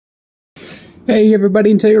Hey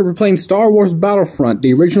everybody, and today we're playing Star Wars Battlefront,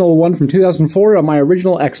 the original one from 2004 on my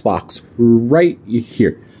original Xbox, right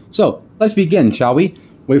here. So, let's begin, shall we?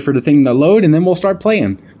 Wait for the thing to load and then we'll start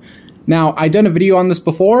playing. Now, I've done a video on this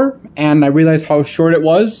before, and I realized how short it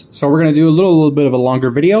was, so we're going to do a little bit of a longer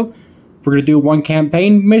video. We're going to do one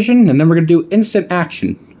campaign mission, and then we're going to do instant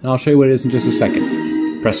action. And I'll show you what it is in just a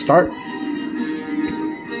second. Press start.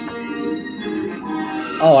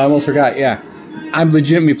 Oh, I almost forgot, yeah. I'm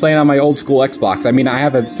legitimately playing on my old school Xbox. I mean, I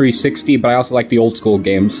have a 360, but I also like the old school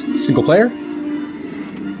games. Single player.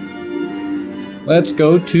 Let's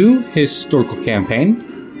go to historical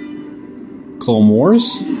campaign. Clone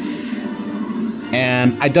Wars.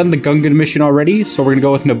 And I've done the Gungan mission already, so we're going to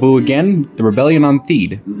go with Naboo again. The Rebellion on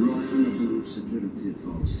Theed. The Royal Security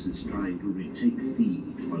Force is trying to retake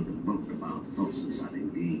Theed while the bulk of our forces are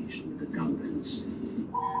engaged with the Gungans.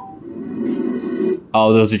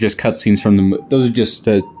 Oh, those are just cutscenes from the those are just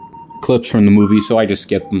clips from the movie, so I just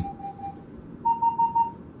skipped them.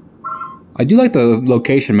 I do like the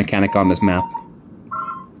location mechanic on this map.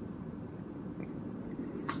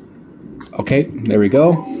 Okay, there we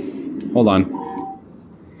go. Hold on.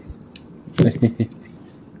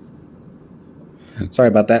 Sorry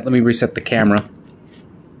about that. Let me reset the camera.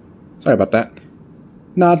 Sorry about that.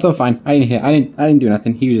 No, it's all fine. I didn't do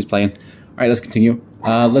nothing. He was just playing. All right, let's continue.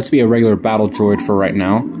 Let's be a regular battle droid for right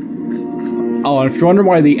now. Oh, and if you're wondering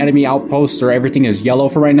why the enemy outposts or everything is yellow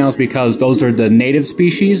for right now, is because those are the native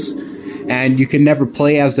species, and you can never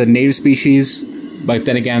play as the native species. But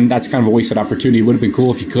then again, that's kind of a wasted opportunity. It would have been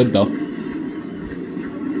cool if you could, though.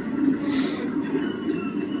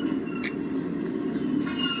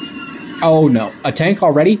 Oh no, a tank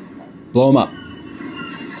already? Blow him up.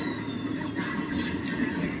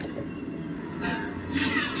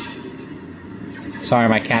 Sorry,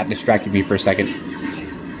 my cat distracted me for a second.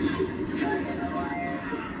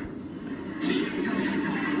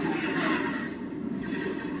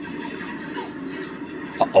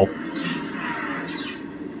 Uh-oh.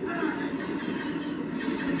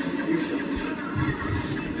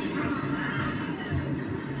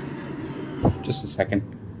 Just a second.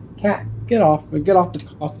 Cat, get off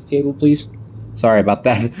the table, please. Sorry about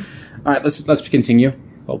that. All right, let's continue.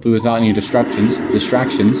 Hopefully, without any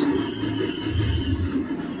distractions.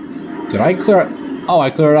 Did I clear out? Oh, I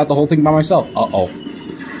cleared out the whole thing by myself. Uh-oh.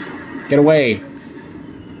 Get away.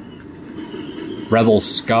 Rebel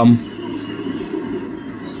scum.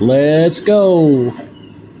 Let's go.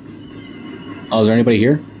 Oh, is there anybody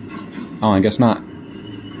here? Oh, I guess not.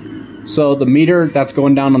 So the meter that's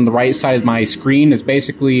going down on the right side of my screen is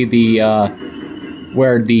basically the,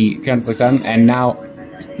 where the, kind of like that, and now,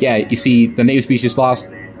 yeah, you see the native species lost.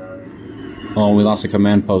 Oh, we lost a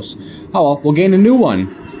command post. Oh, well, we'll gain a new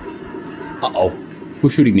one. Uh-oh.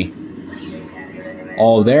 Who's shooting me?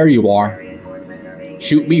 Oh, there you are.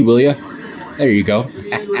 Shoot me, will ya? There you go.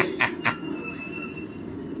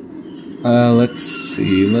 Let's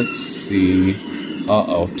see.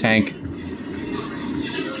 Uh-oh, tank.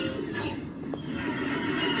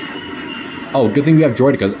 Oh, good thing we have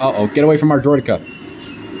droidicas. Uh-oh, get away from our droidica.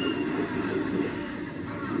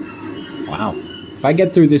 Wow. If I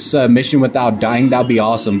get through this mission without dying, that'd be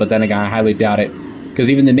awesome, but then again, I highly doubt it. Because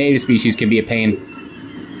even the native species can be a pain.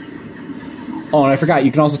 Oh, and I forgot,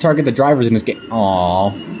 you can also target the drivers in this game.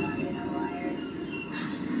 Aww.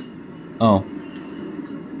 Oh.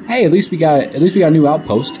 Hey, at least we got a new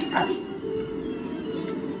outpost.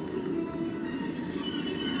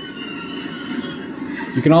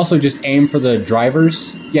 You can also just aim for the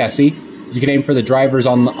drivers. Yeah, see? You can aim for the drivers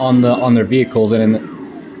on their vehicles and in the...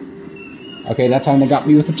 Okay, that time they got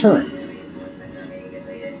me with the turret.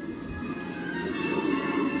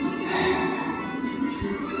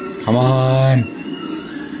 Come on.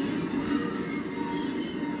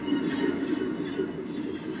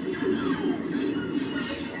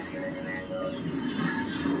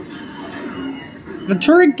 The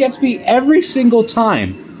turret gets me every single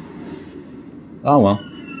time. Oh well.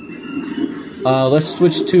 Let's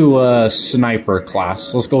switch to sniper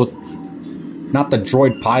class. Let's go with not the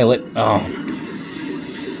droid pilot. Oh.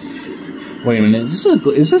 Wait a minute. Is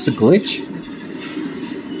this a glitch?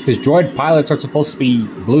 Because droid pilots are supposed to be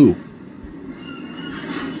blue.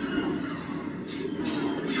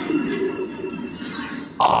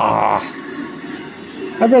 Ah.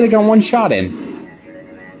 I barely got one shot in.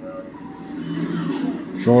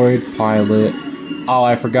 Droid pilot. Oh,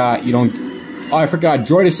 I forgot. You don't... Oh, I forgot.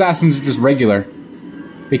 Droid assassins are just regular.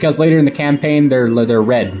 Because later in the campaign, they're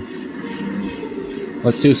red.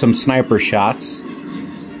 Let's do some sniper shots.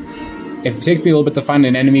 If it takes me a little bit to find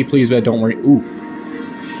an enemy, please don't worry. Ooh.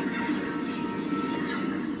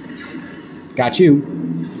 Got you.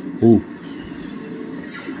 Ooh.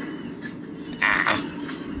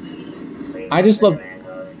 I just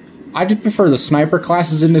prefer the sniper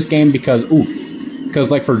classes in this game because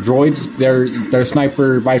like for droids, their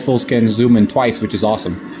sniper rifles can zoom in twice, which is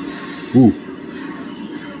awesome. Ooh.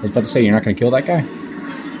 I was about to say, you're not going to kill that guy?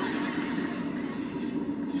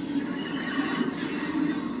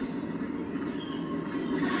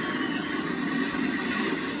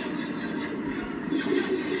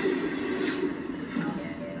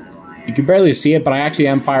 You can barely see it, but I actually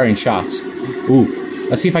am firing shots. Ooh.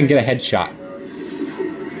 Let's see if I can get a headshot.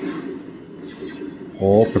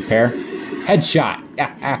 Oh, prepare. Headshot!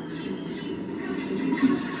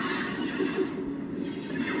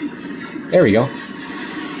 There we go.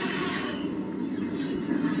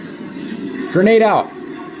 Grenade out!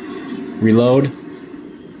 Reload.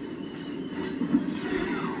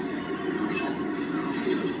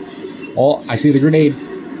 Oh, I see the grenade.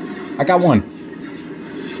 I got one.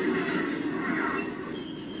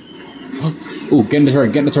 Ooh, get in the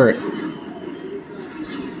turret, get in the turret.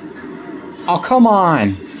 Oh, come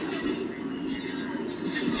on!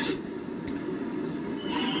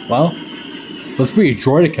 Well, let's be a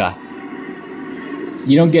droidica.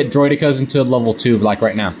 You don't get droidicas until level 2, like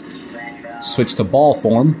right now. Switch to ball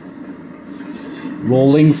form.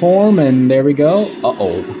 Rolling form, and there we go.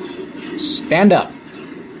 Uh-oh. Stand up.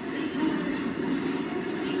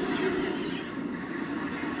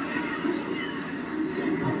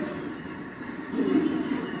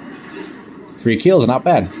 Three kills, not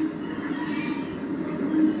bad.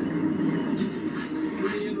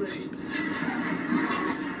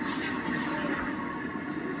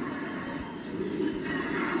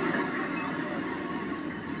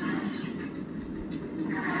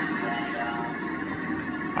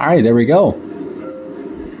 Alright, there we go.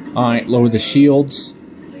 Alright, lower the shields.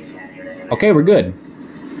 Okay, we're good.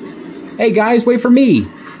 Hey guys, wait for me!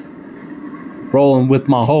 Rolling with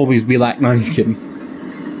my homies be like, no, I'm just kidding.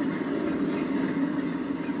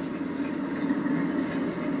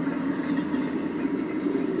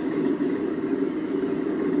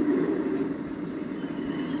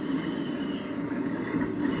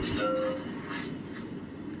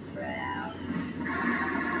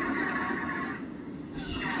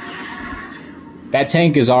 That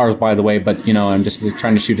tank is ours, by the way, but, you know, I'm just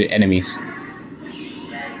trying to shoot at enemies.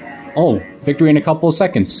 Oh, victory in a couple of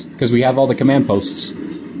seconds, because we have all the command posts.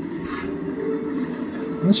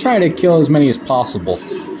 Let's try to kill as many as possible.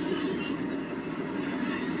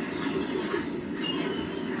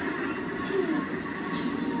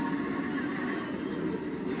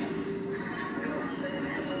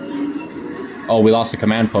 Oh, we lost the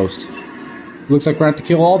command post. Looks like we're going to have to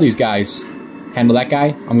kill all these guys. Handle that guy.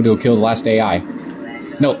 I'm going to go kill the last AI.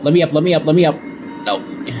 No, let me up, let me up, let me up. No.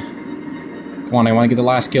 Come on, I want to get the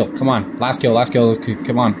last kill. Come on. Last kill, last kill.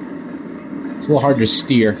 Come on. It's a little hard to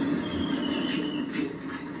steer.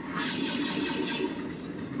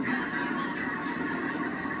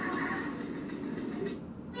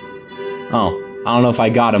 Oh, I don't know if I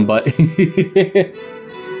got him, but...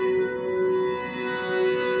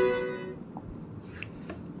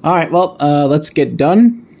 Alright, well, let's get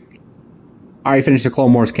done. I already finished the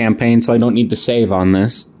Clone Wars campaign, so I don't need to save on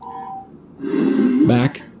this.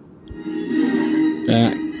 Back.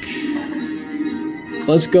 Back.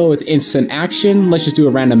 Let's go with instant action. Let's just do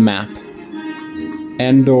a random map.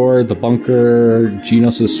 Endor, the bunker,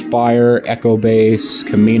 Geonos' Spire, Echo Base,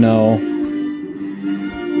 Camino.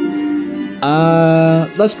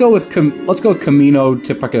 Let's go with Camino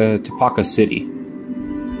Tipaka City.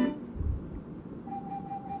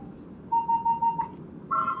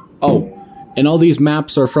 Oh. And all these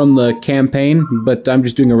maps are from the campaign, but I'm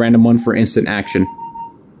just doing a random one for instant action.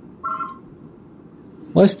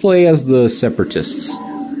 Let's play as the Separatists.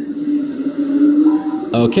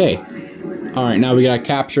 Okay. Alright, now we gotta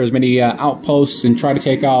capture as many outposts and try to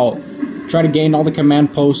gain all the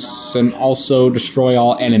command posts and also destroy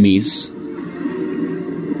all enemies.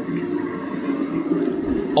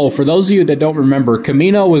 Oh, for those of you that don't remember,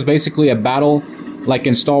 Camino was basically a battle like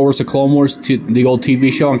in Star Wars The Clone Wars, the old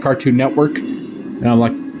TV show on Cartoon Network. And I'm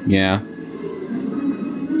like, yeah.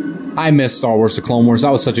 I miss Star Wars The Clone Wars.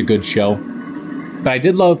 That was such a good show. But I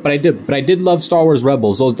did love Star Wars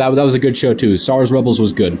Rebels. That was a good show too. Star Wars Rebels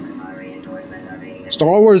was good.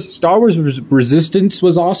 Star Wars Resistance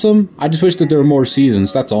was awesome. I just wish that there were more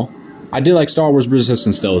seasons, that's all. I did like Star Wars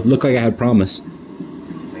Resistance though. It looked like I had promise.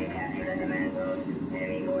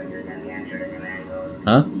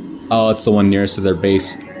 Huh? Oh, it's the one nearest to their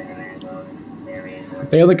base.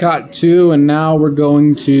 They only caught 2, and now we're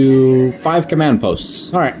going to 5 command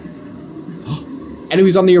posts. Alright.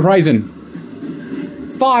 Enemies on the horizon.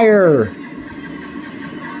 Fire!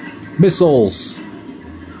 Missiles.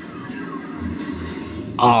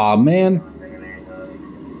 Aw, man.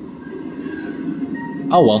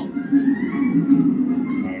 Oh well.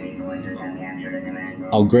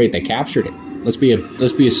 Oh great, they captured it. Let's be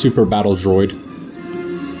a super battle droid.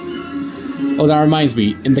 Oh, that reminds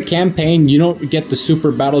me. In the campaign, you don't get the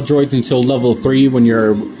super battle droids until level 3 when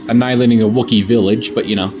you're annihilating a Wookiee village, but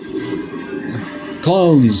you know.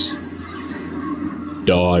 Clones!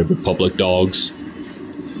 Die, Republic dogs.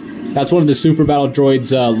 That's one of the super battle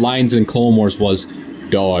droids' lines in Clone Wars was,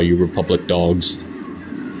 die, you Republic dogs.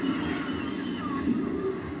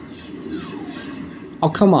 Oh,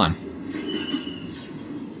 come on.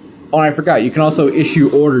 Oh, I forgot. You can also issue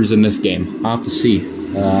orders in this game. I'll have to see.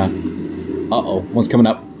 Uh-oh. One's coming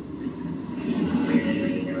up.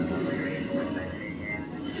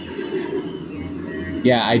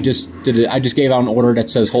 Yeah, I just did it. I just gave out an order that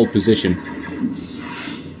says hold position.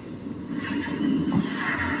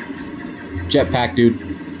 Jetpack, dude.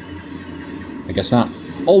 I guess not.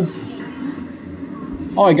 Oh!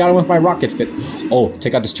 Oh, I got him with my rocket fit. Oh,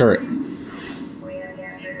 take out this turret.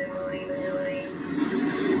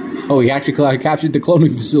 Oh, he actually captured the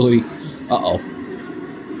cloning facility. Uh-oh.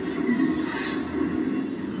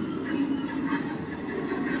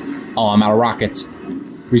 Oh, I'm out of rockets.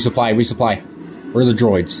 Resupply, resupply. Where are the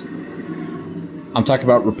droids? I'm talking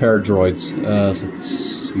about repair droids. Let's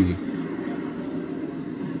see.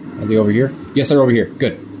 Are they over here? Yes, they're over here.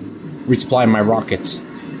 Good. Resupply my rockets.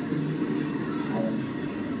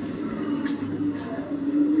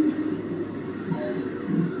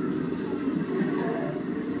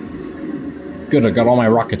 Good, I got all my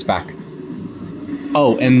rockets back.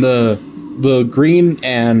 Oh, and the green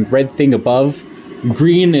and red thing above.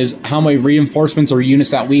 Green is how many reinforcements or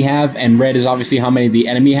units that we have, and red is obviously how many the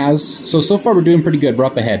enemy has. So far we're doing pretty good. We're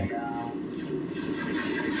up ahead.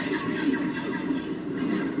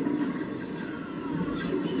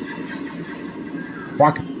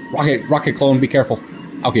 Rocket clone, be careful.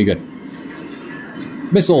 Okay, good.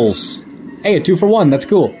 Missiles. Hey, a 2-for-1, that's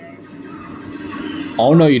cool.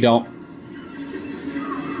 Oh, no you don't.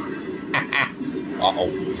 Uh-oh,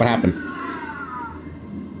 what happened?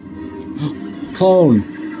 Clone.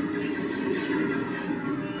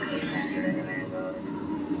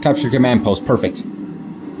 Capture command post, perfect.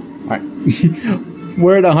 Alright.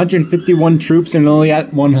 We're at 151 troops and they're only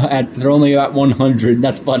at 100.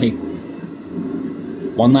 That's funny.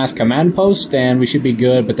 One last command post and we should be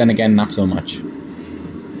good, but then again, not so much.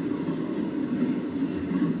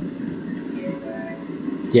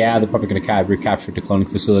 Yeah, they're probably going to recapture the cloning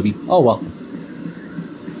facility. Oh well.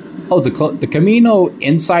 Oh, the Camino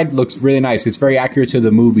inside looks really nice. It's very accurate to the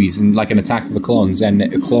movies and like an Attack of the Clones and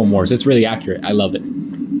Clone Wars. It's really accurate. I love it.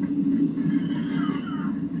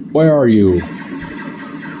 Where are you?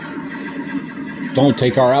 Don't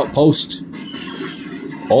take our outpost.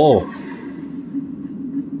 Oh.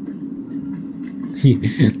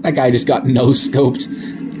 That guy just got no-scoped.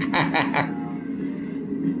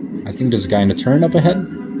 I think there's a guy in a turn up ahead.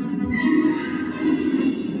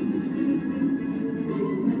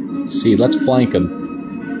 Let's see, let's flank him.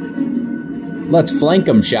 Let's flank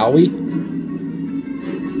him, shall we?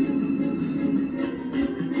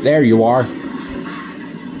 There you are.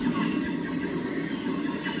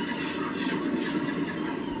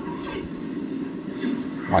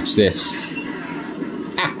 Watch this.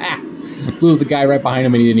 Blew the guy right behind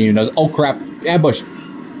him and he didn't even notice. Oh crap, ambush.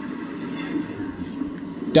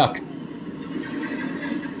 Duck.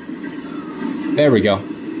 There we go.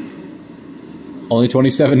 Only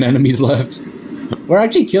 27 enemies left. We're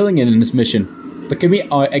actually killing it in this mission.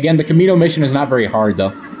 Again, the Camino mission is not very hard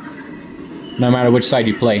though. No matter which side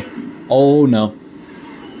you play. Oh no.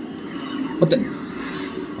 What the?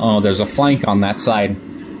 Oh, there's a flank on that side.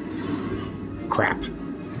 Crap.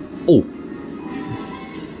 Oh.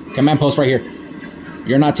 Command post right here.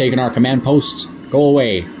 You're not taking our command posts. Go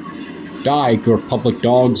away. Die, Republic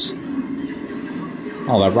dogs.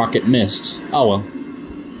 Oh, that rocket missed. Oh well.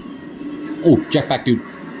 Oh, jetpack dude.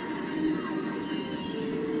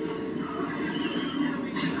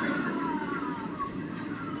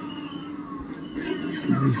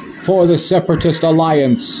 For the Separatist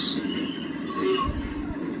Alliance.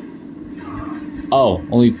 Oh,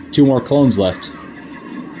 only 2 more clones left.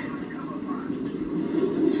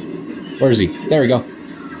 Where is he? There we go.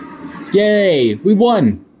 Yay! We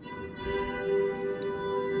won!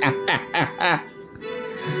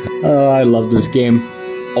 Oh, I love this game.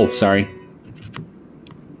 Oh, sorry.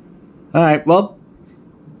 Alright, well,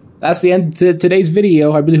 that's the end to today's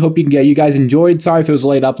video. I really hope you guys enjoyed. Sorry if it was a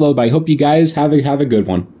late upload, but I hope you guys have a good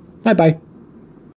one. Bye-bye.